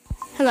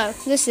Hello,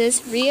 this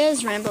is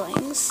Ria's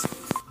Ramblings.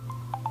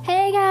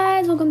 Hey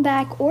guys, welcome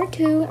back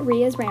to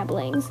Ria's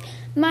Ramblings.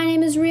 My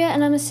name is Ria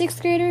and I'm a 6th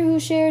grader who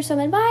shares some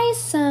advice,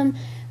 some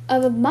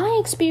of my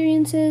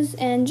experiences,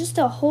 and just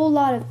a whole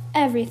lot of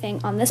everything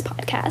on this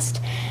podcast.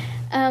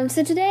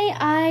 So today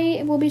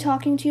I will be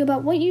talking to you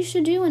about what you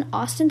should do in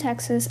Austin,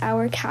 Texas,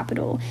 our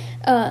capital,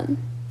 the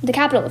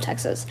capital of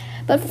Texas.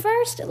 But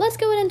first, let's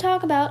go in and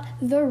talk about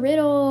the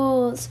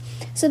riddles.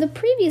 So the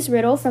previous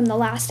riddle from the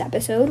last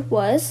episode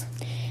was,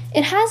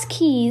 it has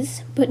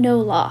keys but no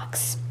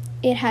locks.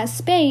 It has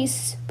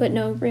space but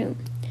no room.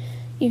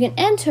 You can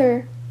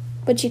enter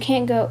but you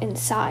can't go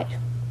inside.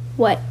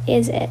 What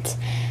is it?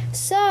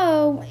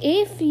 So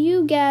if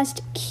you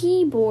guessed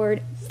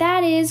keyboard,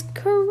 that is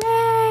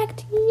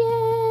correct.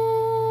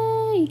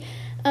 Yay!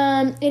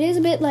 It is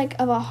a bit like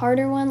of a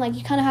harder one, like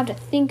you kind of have to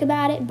think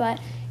about it,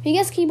 but if you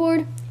guessed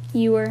keyboard,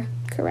 you were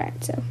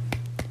correct. So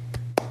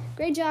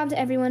great job to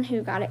everyone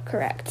who got it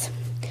correct.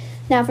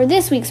 Now for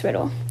this week's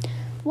riddle.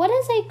 What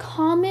is a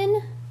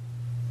common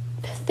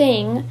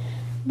thing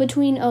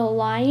between a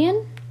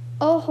lion,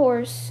 a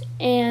horse,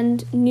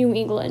 and New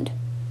England?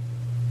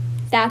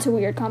 That's a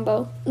weird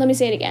combo. Let me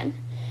say it again.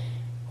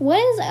 What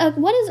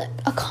is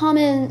a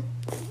common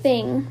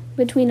thing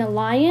between a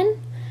lion,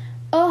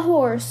 a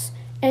horse,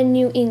 and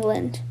New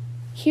England?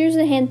 Here's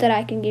a hint that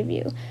I can give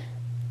you.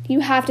 You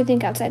have to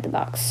think outside the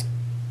box.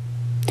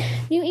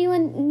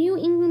 New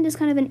England is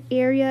kind of an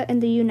area in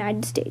the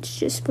United States,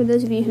 just for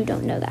those of you who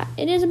don't know that.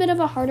 It is a bit of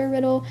a harder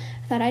riddle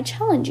that I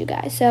challenge you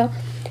guys. So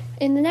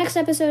in the next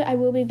episode, I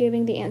will be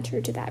giving the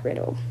answer to that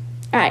riddle.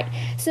 Alright,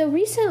 so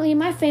recently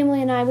my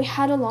family and I, we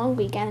had a long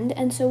weekend,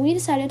 and so we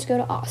decided to go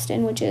to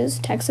Austin, which is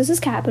Texas's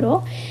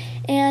capital,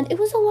 and it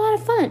was a lot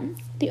of fun.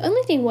 The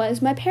only thing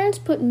was, my parents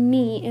put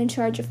me in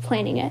charge of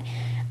planning it.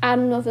 I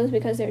don't know if it was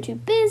because they were too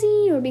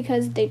busy or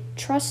because they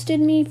trusted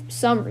me for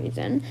some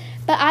reason,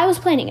 but I was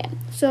planning it.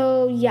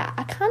 So yeah,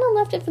 I kind of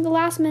left it for the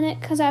last minute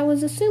because I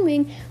was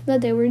assuming that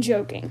they were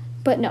joking.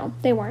 But no,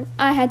 they weren't.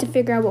 I had to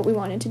figure out what we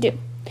wanted to do.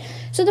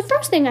 So the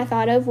first thing I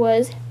thought of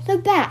was the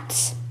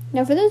bats.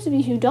 Now for those of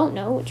you who don't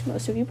know, which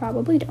most of you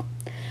probably don't,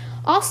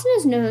 Austin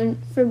is known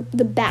for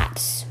the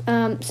bats.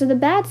 So the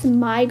bats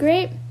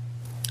migrate,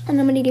 and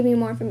I'm going to give you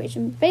more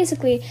information.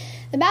 Basically,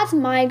 the bats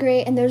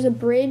migrate, and there's a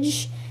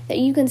bridge that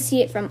you can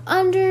see it from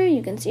under,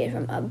 you can see it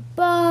from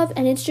above,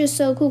 and it's just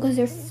so cool because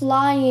they're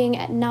flying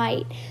at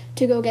night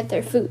to go get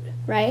their food,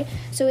 right?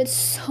 So it's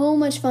so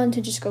much fun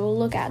to just go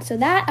look at. So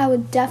that I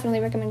would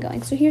definitely recommend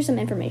going. So here's some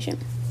information.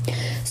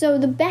 So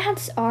the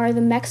bats are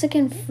the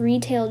Mexican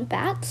free-tailed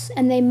bats,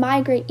 and they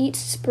migrate each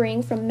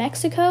spring from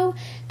Mexico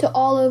to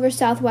all over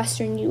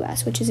southwestern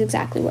U.S., which is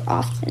exactly what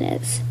Austin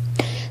is.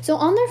 So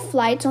on their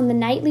flights, on the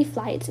nightly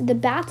flights, the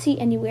bats eat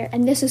anywhere,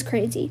 and this is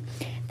crazy.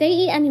 They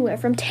eat anywhere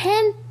from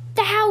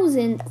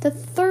 10,000 to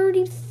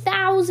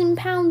 30,000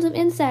 pounds of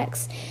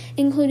insects,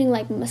 including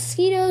like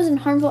mosquitoes and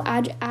harmful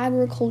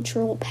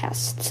agricultural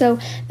pests. So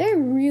they're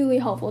really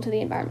helpful to the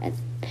environment.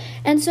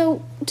 And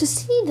so to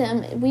see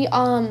them,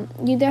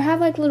 they have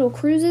like little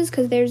cruises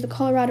because there's the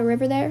Colorado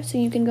River there, so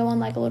you can go on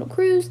like a little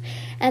cruise,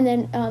 and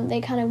then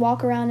they kind of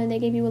walk around and they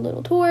give you a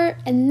little tour.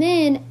 And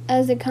then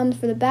as it comes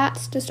for the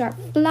bats to start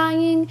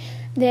flying,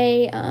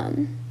 they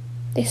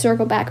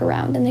circle back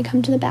around and they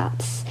come to the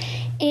bats.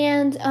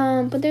 And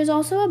but there's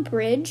also a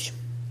bridge.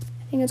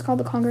 I think it's called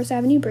the Congress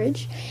Avenue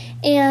Bridge,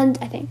 and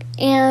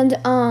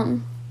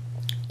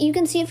you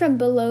can see it from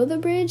below the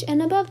bridge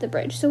and above the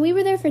bridge. So we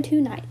were there for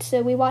 2 nights.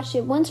 So we watched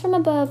it once from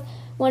above,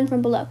 one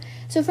from below.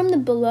 So from the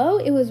below,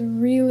 it was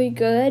really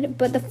good.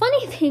 But the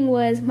funny thing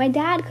was, my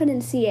dad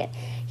couldn't see it.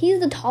 He's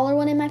the taller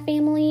one in my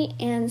family,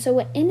 and so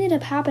what ended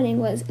up happening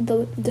was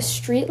the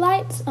street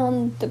lights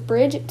on the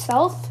bridge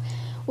itself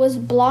was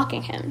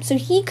blocking him, so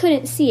he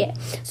couldn't see it.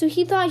 So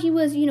he thought he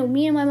was,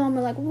 me and my mom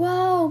were like,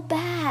 whoa,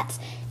 bats,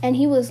 and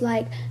he was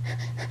like,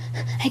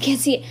 I can't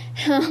see it.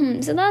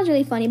 So that was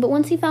really funny, but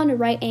once he found a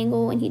right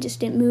angle and he just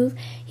didn't move,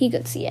 he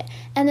could see it.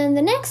 And then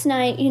the next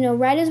night,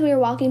 right as we were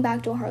walking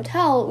back to our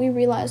hotel, we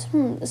realized,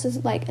 this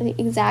is like the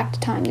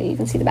exact time that you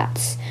can see the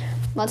bats.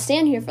 Let's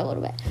stand here for a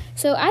little bit.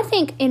 So I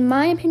think, in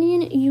my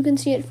opinion, you can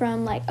see it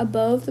from like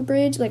above the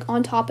bridge, like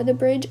on top of the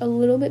bridge, a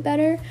little bit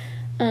better.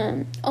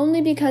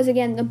 Only because,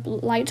 again, the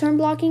lights aren't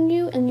blocking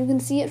you, and you can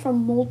see it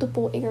from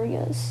multiple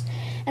areas.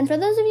 And for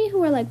those of you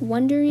who are, like,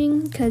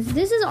 wondering, because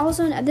this is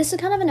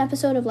kind of an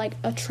episode of, like,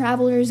 a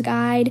traveler's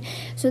guide,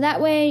 so that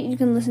way you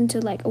can listen to,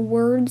 like,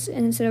 words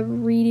instead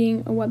of reading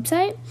a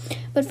website.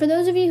 But for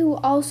those of you who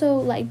also,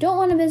 like, don't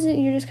want to visit,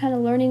 you're just kind of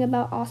learning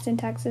about Austin,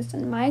 Texas,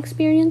 and my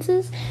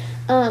experiences,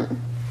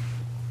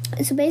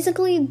 so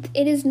basically,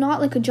 it is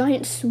not like a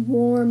giant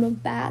swarm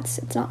of bats.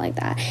 It's not like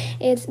that.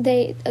 It's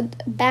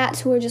bats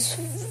who are just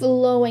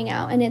flowing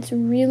out, and it's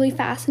really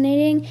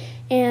fascinating.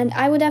 And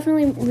I would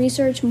definitely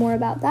research more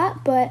about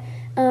that. But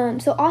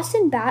so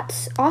Austin's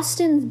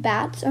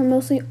bats are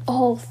mostly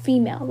all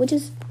female, which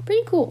is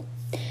pretty cool.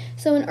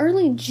 So in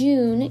early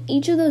June,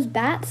 each of those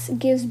bats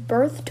gives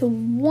birth to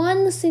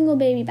one single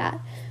baby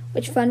bat,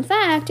 which, fun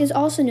fact, is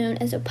also known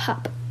as a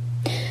pup.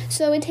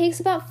 So it takes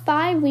about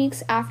 5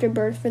 weeks after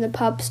birth for the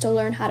pups to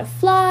learn how to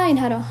fly and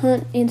how to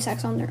hunt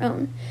insects on their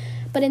own.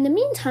 But in the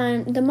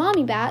meantime, the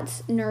mommy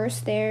bats nurse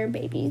their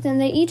babies,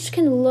 and they each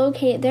can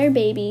locate their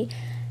baby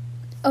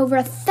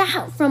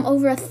from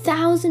over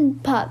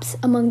 1,000 pups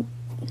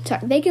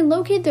they can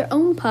locate their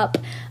own pup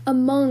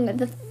among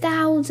the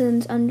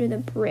thousands under the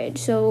bridge.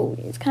 So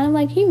it's kind of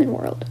like Human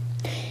World.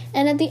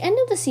 And at the end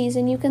of the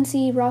season, you can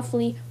see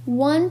roughly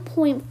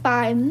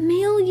 1.5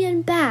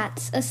 million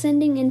bats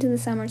ascending into the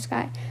summer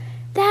sky.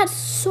 That's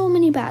so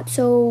many bats,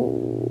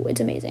 so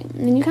it's amazing.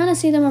 And you kind of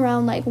see them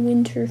around like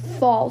winter,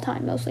 fall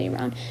time, mostly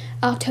around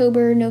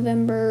October,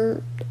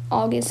 November,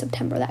 August,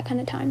 September, that kind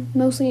of time.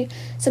 Mostly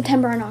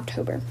September and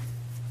October.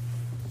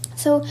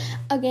 So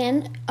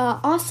again,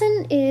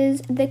 Austin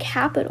is the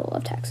capital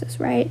of Texas,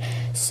 right?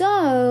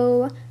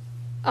 So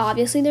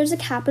obviously there's a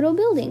Capitol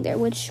building there,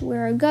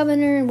 where our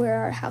governor and where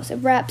our House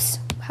of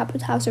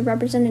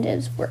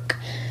Representatives work.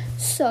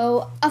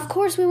 So of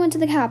course we went to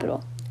the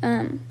Capitol.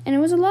 And it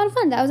was a lot of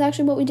fun. That was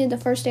actually what we did the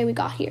first day we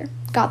got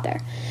there.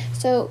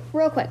 So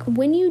real quick,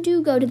 when you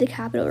do go to the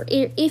Capitol, or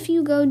if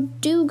you go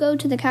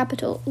to the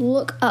Capitol,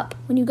 look up.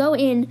 When you go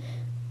in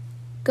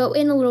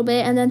a little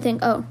bit and then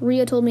think, oh,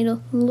 Rhea told me to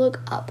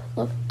look up.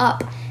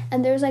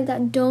 And there's like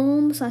that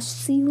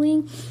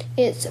dome/ceiling.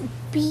 It's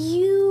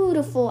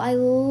beautiful. I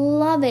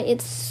love it.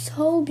 It's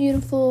so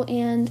beautiful,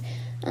 and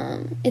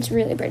it's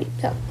really pretty.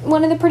 So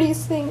one of the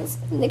prettiest things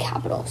in the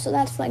Capitol. So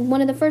that's like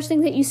one of the first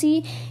things that you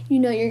see, you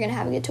know you're going to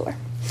have a good tour.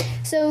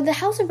 So the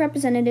House of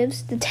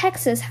Representatives, the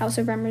Texas House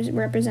of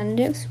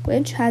Representatives,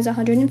 which has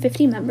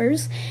 150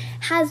 members,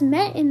 has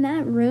met in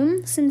that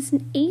room since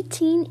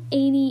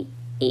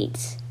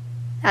 1888.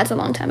 That's a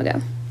long time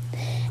ago.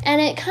 And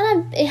it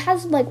can't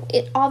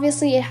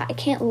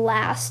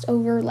last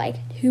over like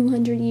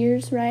 200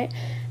 years, right?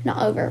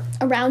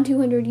 Around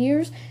 200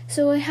 years.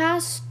 So it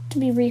has to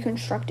be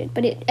reconstructed.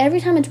 But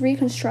every time it's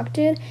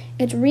reconstructed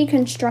so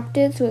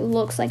it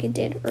looks like it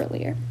did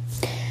earlier.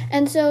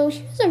 And so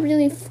here's a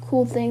really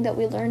cool thing that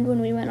we learned when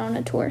we went on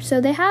a tour.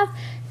 So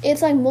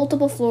it's like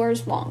multiple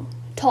floors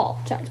tall.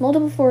 It's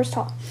multiple floors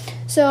tall.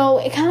 So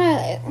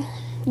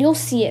you'll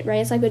see it,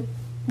 right? It's like a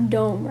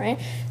dome, right?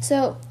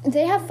 So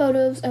they have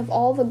photos of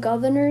all the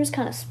governors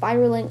kind of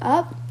spiraling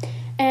up.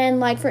 And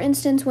like, for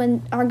instance,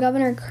 when our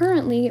governor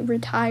currently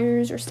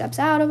retires or steps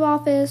out of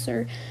office,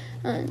 or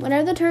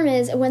whatever the term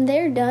is, when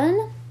they're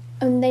done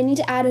and they need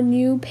to add a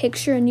new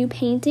picture, a new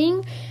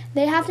painting,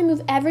 they have to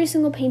move every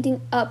single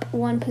painting up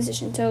one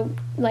position. So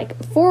like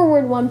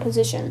forward one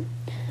position,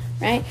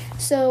 right?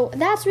 So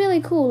that's really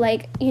cool.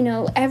 Like,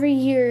 every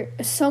year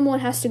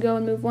someone has to go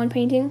and move one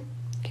painting.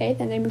 Okay,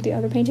 then they move the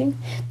other painting.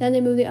 Then they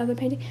move the other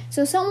painting.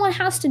 So someone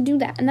has to do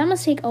that. And that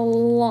must take a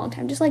long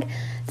time. Just like,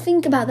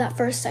 think about that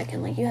for a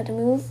second. Like, you have to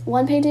move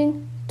one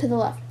painting to the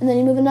left. And then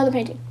you move another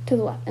painting to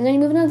the left. And then you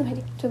move another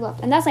painting to the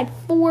left. And that's like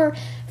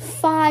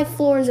 5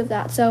 floors of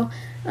that. So,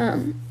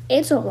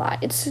 it's a lot.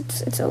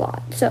 It's a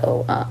lot.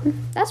 So,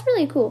 that's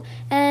really cool.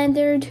 And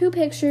there are 2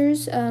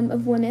 pictures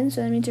of women.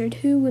 So that means there are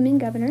 2 women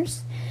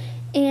governors.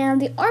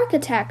 And the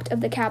architect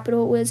of the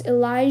Capitol was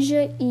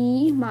Elijah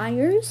E.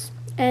 Myers.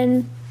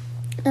 And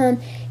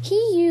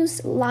he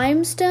used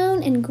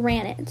limestone and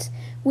granite,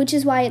 which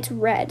is why it's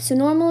red. So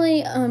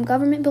normally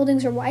government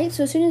buildings are white.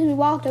 So as soon as we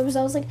walked over,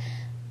 I was like,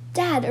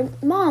 Dad or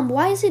Mom,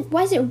 why is it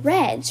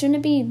red? Shouldn't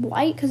it be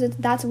white? Because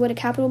that's what a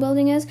Capitol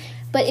building is.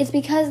 But it's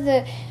because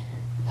the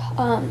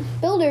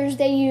builders,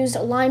 they used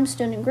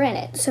limestone and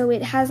granite. So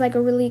it has like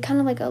a really kind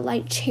of like a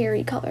light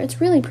cherry color. It's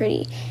really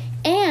pretty.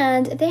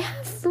 And they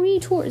have free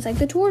tours. Like,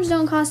 the tours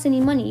don't cost any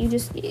money.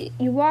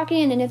 You walk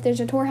in, and if there's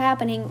a tour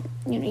happening,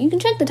 you can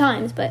check the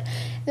times, but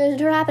if there's a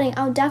tour happening,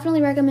 I would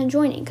definitely recommend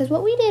joining. Because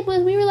what we did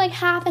was we were like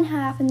half and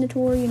half in the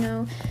tour,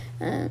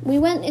 we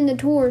went in the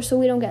tour so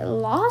we don't get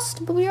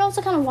lost, but we were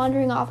also kind of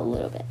wandering off a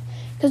little bit.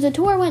 Because the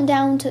tour went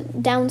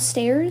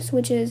downstairs,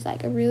 which is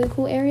like a really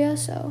cool area,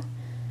 so...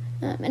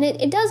 and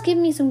it does give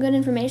me some good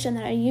information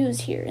that I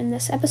use here in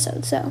this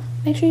episode, so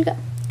make sure you go.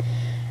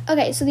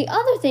 Okay, so the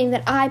other thing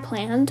that I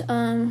planned,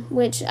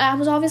 which I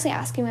was obviously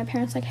asking my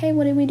parents, like, hey,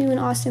 what did we do in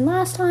Austin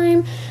last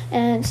time,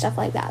 and stuff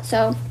like that.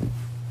 So,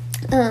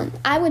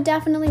 I would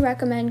definitely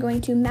recommend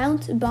going to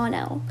Mount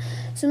Bonnell.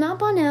 So Mount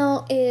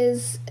Bonnell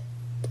is,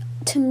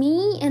 to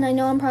me, and I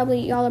know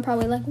y'all are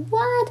probably like,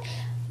 what?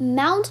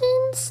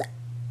 Mountains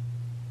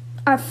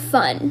are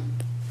fun,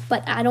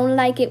 but I don't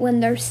like it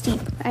when they're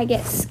steep. I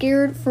get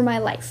scared for my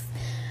life.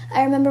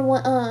 I remember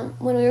when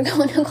we were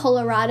going to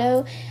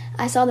Colorado,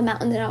 I saw the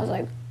mountains and I was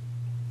like,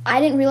 I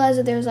didn't realize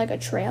that there was like a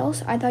trail,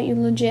 so I thought you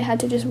legit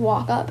had to just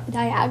walk up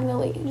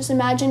diagonally. Just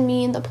imagine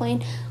me in the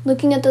plane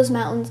looking at those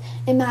mountains,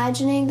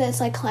 imagining that it's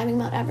like climbing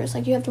Mount Everest.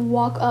 Like, you have to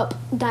walk up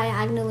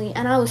diagonally,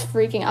 and I was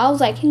freaking. I was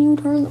like, can you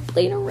turn the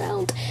plane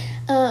around?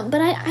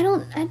 But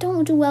I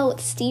don't do well with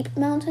steep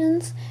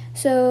mountains,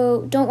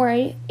 so don't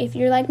worry. If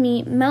you're like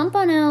me, Mount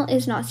Bonnell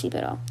is not steep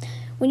at all.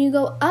 When you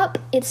go up,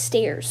 it's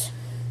stairs.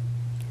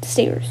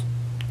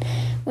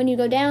 When you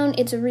go down,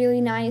 it's a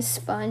really nice,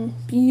 fun,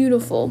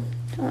 beautiful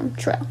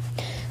trail.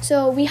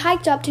 So we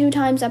hiked up 2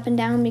 times up and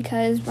down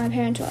because my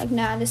parents were like,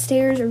 nah, the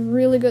stairs are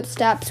really good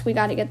steps. We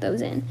got to get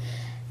those in.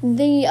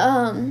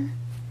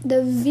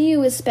 The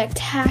view is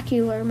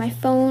spectacular. My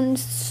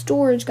phone's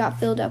storage got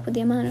filled up with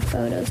the amount of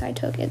photos I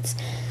took. It's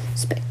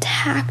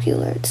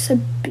spectacular. It's a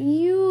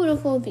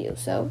beautiful view.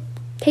 So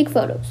take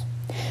photos.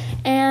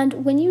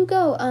 And when you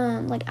go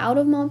like out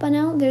of Mont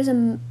Bonnell, there's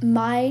a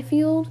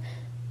Mayfield.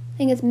 I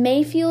think it's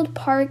Mayfield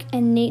Park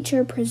and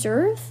Nature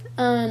Preserve,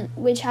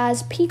 which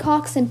has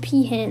peacocks and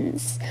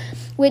peahens.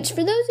 Which,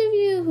 for those of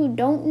you who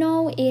don't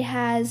know,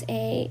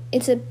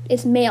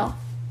 it's male.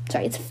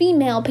 Sorry, it's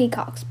female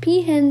peacocks.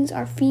 Peahens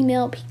are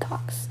female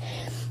peacocks.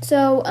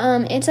 So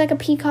it's like a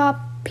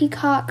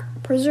peacock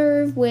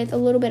preserve with a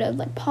little bit of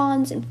like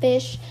ponds and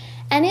fish,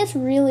 and it's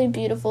really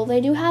beautiful.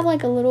 They do have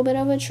like a little bit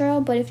of a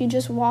trail, but if you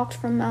just walked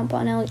from Mont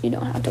Bonnell, you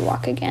don't have to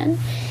walk again.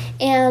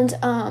 And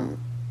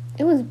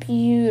it was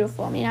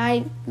beautiful. I mean,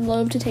 I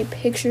love to take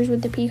pictures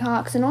with the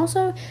peacocks and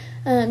also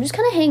just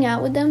kind of hang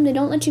out with them. They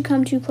don't let you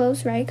come too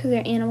close, right? Because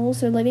they're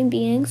animals, they're living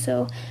beings,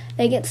 so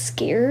they get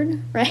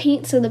scared,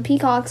 right? So the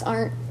peacocks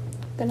aren't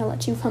gonna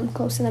let you come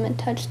close to them and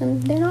touch them.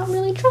 They're not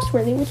really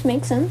trustworthy, which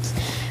makes sense.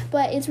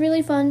 But it's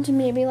really fun to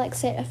maybe like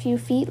sit a few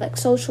feet, like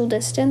social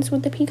distance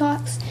with the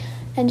peacocks,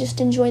 and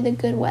just enjoy the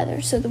good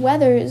weather. So the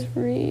weather is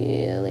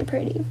really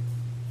pretty.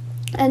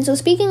 And so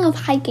speaking of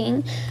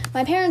hiking,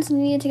 my parents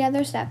needed to get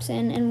their steps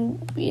in,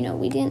 and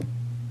we didn't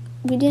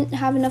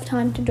have enough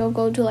time to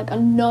go to like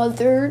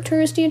another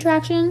touristy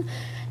attraction.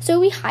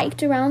 So we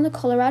hiked around the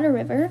Colorado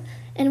River,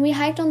 and we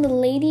hiked on the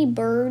Lady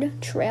Bird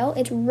Trail.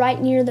 It's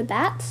right near the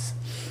bats.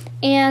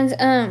 And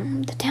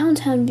the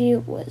downtown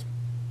view was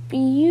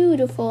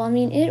beautiful. I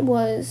mean,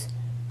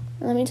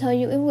 let me tell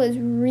you, it was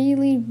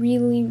really,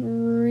 really,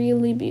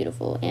 really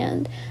beautiful.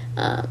 And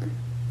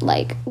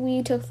like,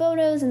 we took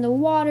photos in the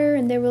water,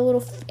 and there were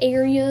little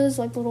areas,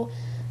 like little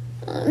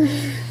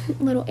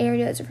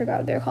areas, I forgot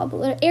what they're called, but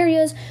little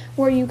areas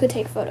where you could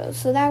take photos.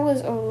 So that was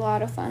a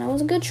lot of fun. It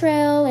was a good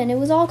trail, and it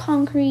was all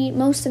concrete.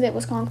 Most of it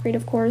was concrete,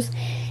 of course.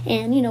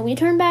 And, we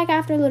turned back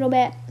after a little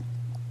bit,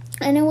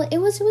 and it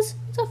was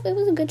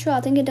a good trail.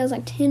 I think it does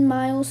like 10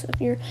 miles. So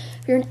if you're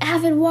an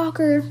avid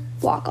walker,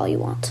 walk all you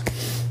want.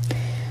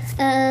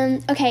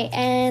 Okay,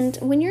 and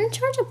when you're in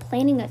charge of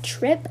planning a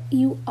trip,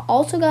 you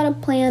also gotta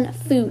plan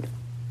food.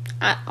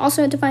 I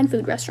also had to find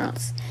food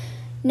restaurants.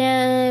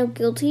 Now,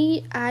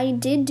 guilty, I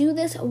did do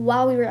this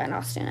while we were in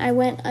Austin. I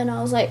went and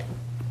I was like,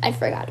 I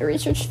forgot to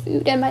research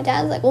food, and my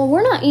dad's like, well,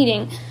 we're not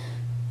eating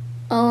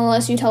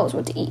unless you tell us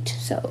what to eat.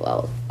 So,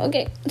 well,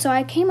 okay. So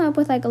I came up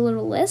with like a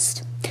little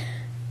list.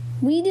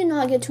 We did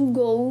not get to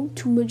go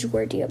to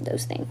majority of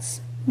those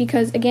things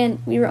because,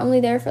 again, we were only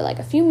there for like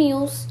a few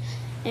meals,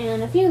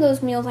 and a few of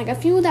those meals, like a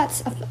few of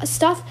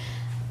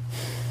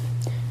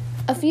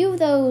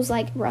those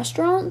like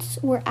restaurants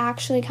were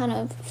actually kind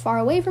of far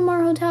away from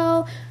our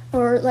hotel,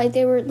 or like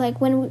they were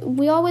like when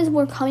we always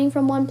were coming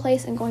from one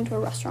place and going to a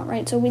restaurant,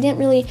 right? So we didn't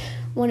really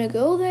want to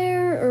go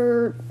there,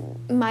 or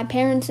my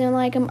parents didn't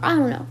like them. I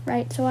don't know,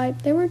 right? So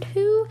there were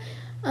 2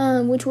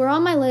 which were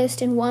on my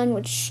list, and one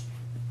which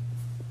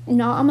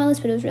not on my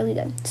list, but it was really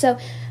good. So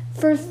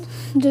for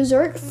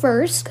dessert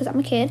first, because I'm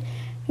a kid,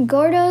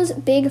 Gordo's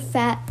Big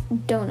Fat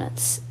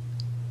Donuts.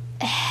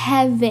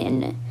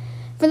 Heaven.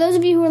 For those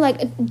of you who are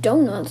like,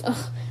 donuts,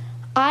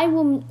 I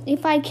will,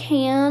 if I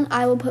can,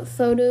 I will put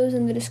photos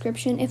in the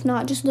description. If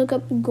not, just look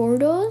up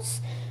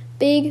Gordo's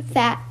Big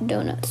Fat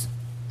Donuts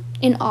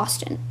in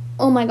Austin.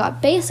 Oh my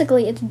god.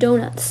 Basically, it's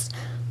donuts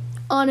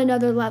on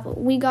another level.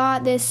 We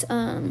got this,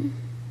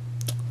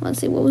 let's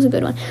see, what was a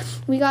good one?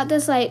 We got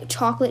this, like,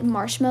 chocolate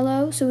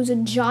marshmallow. So it was a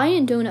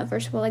giant donut,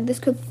 first of all. Like, this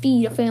could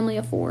feed a family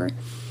of 4.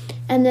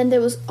 And then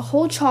there was a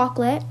whole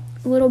chocolate,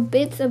 little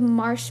bits of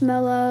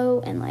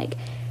marshmallow, and, like,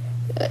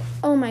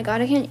 oh my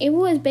god,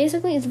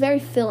 it's very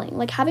filling.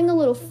 Like, having a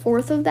little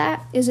fourth of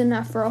that is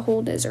enough for a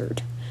whole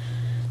dessert.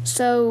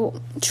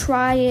 So,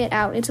 try it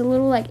out. It's a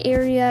little, like,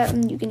 area,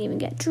 and you can even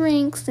get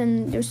drinks,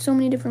 and there's so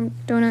many different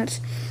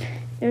donuts.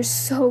 They're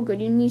so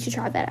good. You need to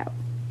try that out.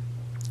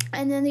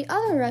 And then the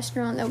other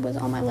restaurant that was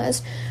on my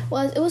list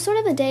was sort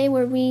of a day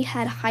where we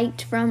had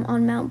hiked from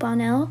on Mont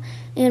Bonnell,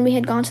 and we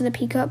had gone to the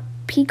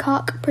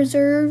Peacock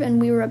Preserve,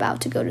 and we were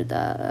about to go to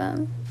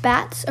the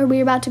bats, or we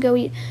were about to go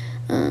eat,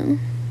 I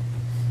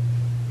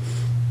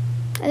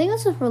think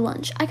this was for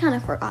lunch. I kind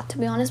of forgot, to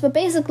be honest, but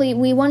basically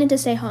we wanted to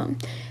stay home.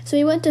 So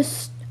we went to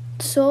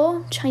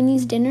Seoul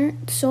Chinese Dinner.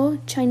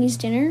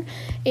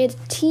 It's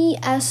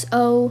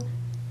TSO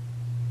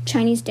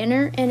Chinese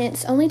Dinner, and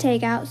it's only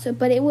takeout,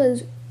 but it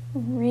was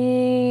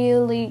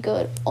really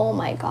good. Oh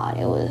my god,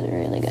 it was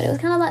really good. It was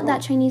kind of like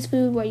that Chinese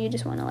food where you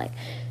just want to like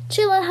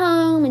chill at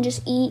home and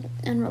just eat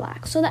and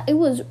relax. So that it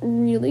was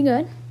really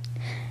good.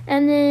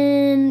 And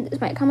then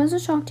this might come as a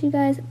shock to you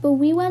guys, but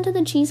we went to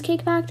the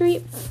Cheesecake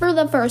Factory for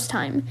the first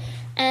time,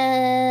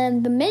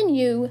 and the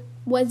menu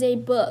was a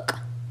book.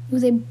 It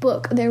was a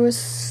book. There was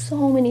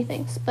so many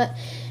things, but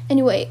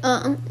anyway,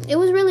 it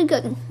was really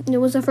good. It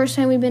was the first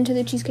time we've been to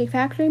the Cheesecake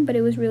Factory, but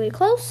it was really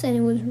close and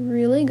it was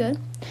really good.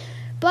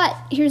 But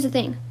here's the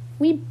thing.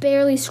 We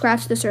barely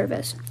scratched the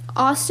surface.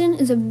 Austin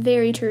is a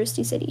very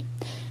touristy city.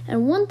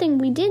 And one thing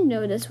we did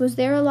notice was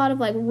there are a lot of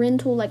like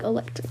rental, like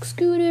electric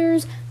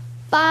scooters,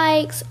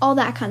 bikes, all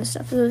that kind of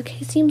stuff. So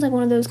it seems like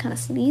one of those kind of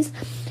cities.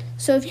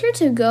 So if you're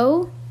to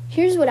go,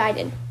 here's what I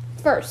did.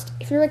 First,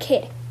 if you're a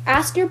kid,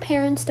 ask your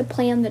parents to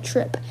plan the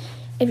trip.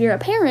 If you're a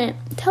parent,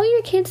 tell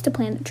your kids to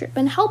plan the trip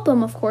and help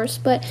them, of course,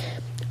 but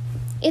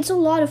it's a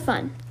lot of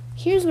fun.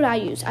 Here's what I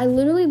used. I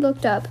literally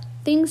looked up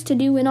things to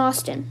do in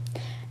Austin,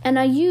 and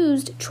I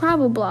used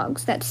travel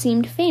blogs that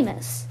seemed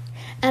famous.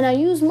 And I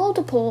used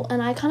multiple,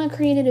 and I kind of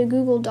created a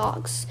Google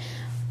Docs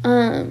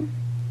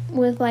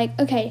with like,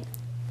 okay,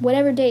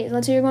 whatever days.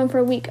 Let's say you're going for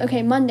a week.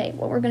 Okay, Monday,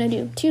 what we're going to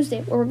do. Tuesday,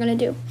 what we're going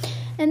to do.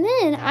 And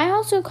then I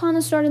also kind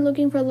of started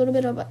looking for a little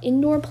bit of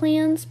indoor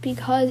plans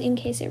because in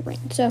case it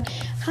rained. So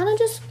kind of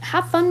just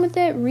have fun with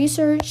it,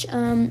 research,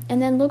 and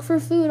then look for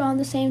food on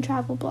the same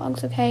travel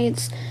blogs, okay?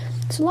 It's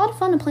a lot of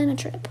fun to plan a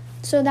trip.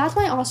 So that's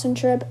my Austin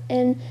trip.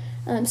 In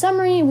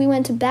summary, we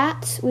went to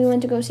Bats, we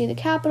went to go see the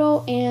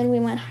Capitol, and we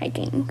went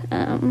hiking.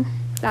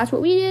 That's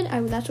what we did.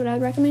 That's what I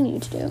would recommend you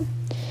to do.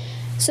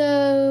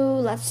 So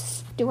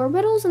let's do our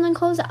riddles and then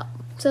close out.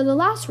 So the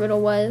last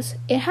riddle was,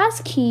 it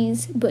has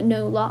keys but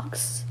no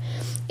locks.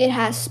 It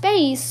has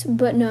space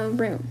but no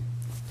room.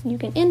 You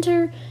can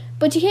enter,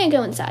 but you can't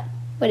go inside.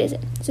 What is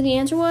it? So the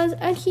answer was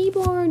a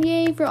keyboard.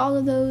 Yay for all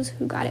of those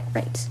who got it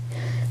right.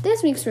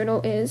 This week's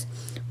riddle is,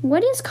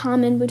 what is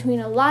common between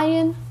a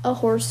lion, a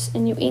horse,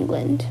 and New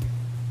England?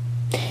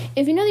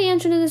 If you know the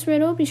answer to this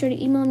riddle, be sure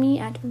to email me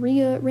at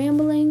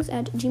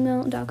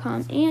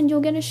riaramblings@gmail.com, and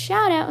you'll get a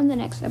shout out in the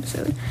next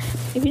episode.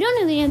 If you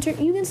don't know the answer,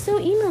 you can still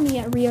email me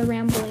at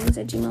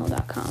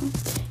riaramblings@gmail.com.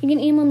 You can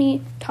email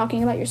me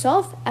talking about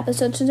yourself,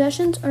 episode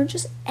suggestions, or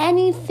just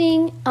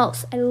anything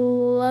else. I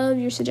love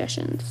your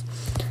suggestions,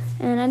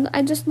 and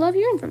I just love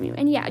hearing from you.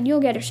 And yeah,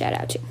 you'll get a shout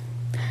out too.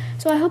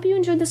 So I hope you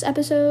enjoyed this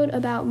episode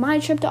about my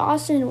trip to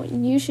Austin and what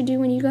you should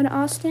do when you go to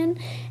Austin.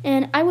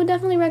 And I would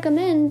definitely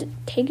recommend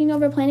taking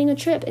over planning a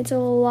trip. It's a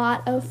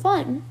lot of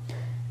fun.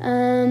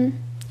 And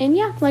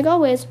yeah, like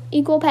always,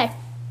 equal pay.